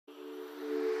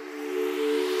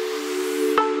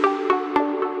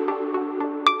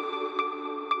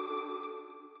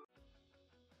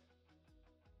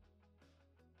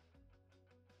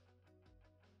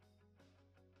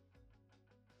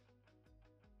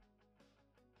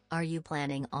Are you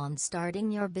planning on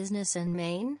starting your business in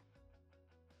Maine?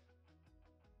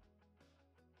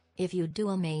 If you do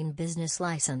a Maine business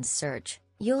license search,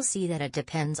 you'll see that it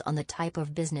depends on the type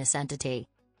of business entity.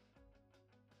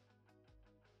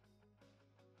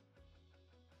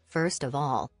 First of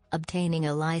all, obtaining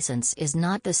a license is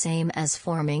not the same as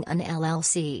forming an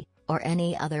LLC, or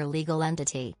any other legal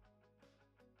entity.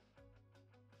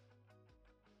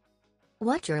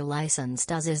 What your license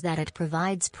does is that it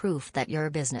provides proof that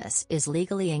your business is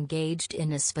legally engaged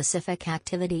in a specific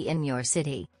activity in your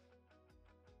city.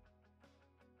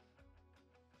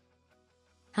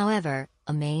 However,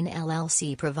 a Maine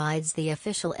LLC provides the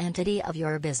official entity of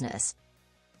your business.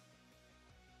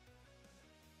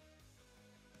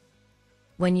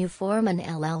 When you form an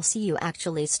LLC, you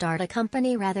actually start a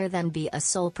company rather than be a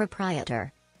sole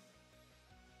proprietor.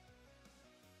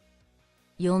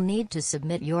 You'll need to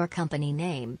submit your company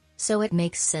name, so it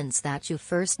makes sense that you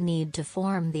first need to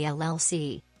form the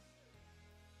LLC.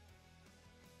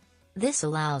 This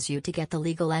allows you to get the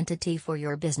legal entity for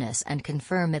your business and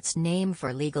confirm its name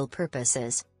for legal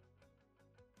purposes.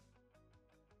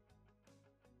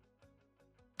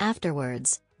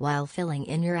 Afterwards, while filling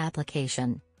in your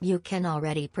application, you can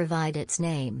already provide its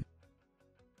name.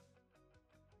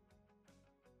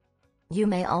 You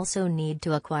may also need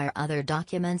to acquire other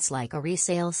documents like a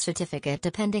resale certificate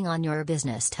depending on your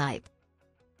business type.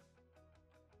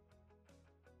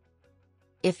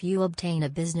 If you obtain a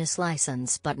business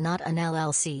license but not an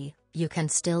LLC, you can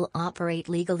still operate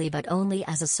legally but only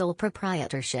as a sole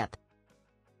proprietorship.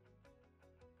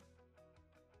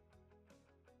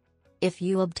 If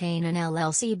you obtain an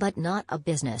LLC but not a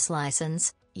business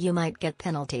license, you might get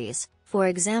penalties, for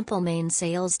example Maine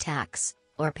sales tax,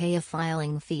 or pay a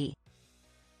filing fee.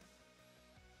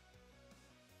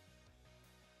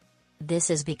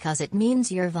 This is because it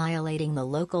means you're violating the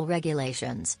local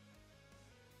regulations.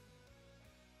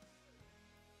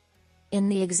 In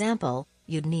the example,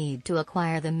 you'd need to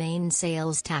acquire the Maine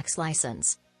sales tax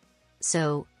license.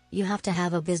 So, you have to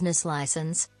have a business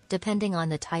license, depending on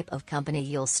the type of company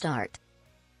you'll start.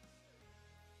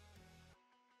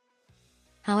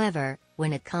 However,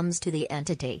 when it comes to the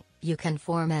entity, you can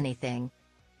form anything: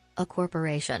 a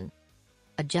corporation,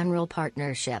 a general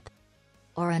partnership,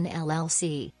 or an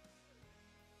LLC.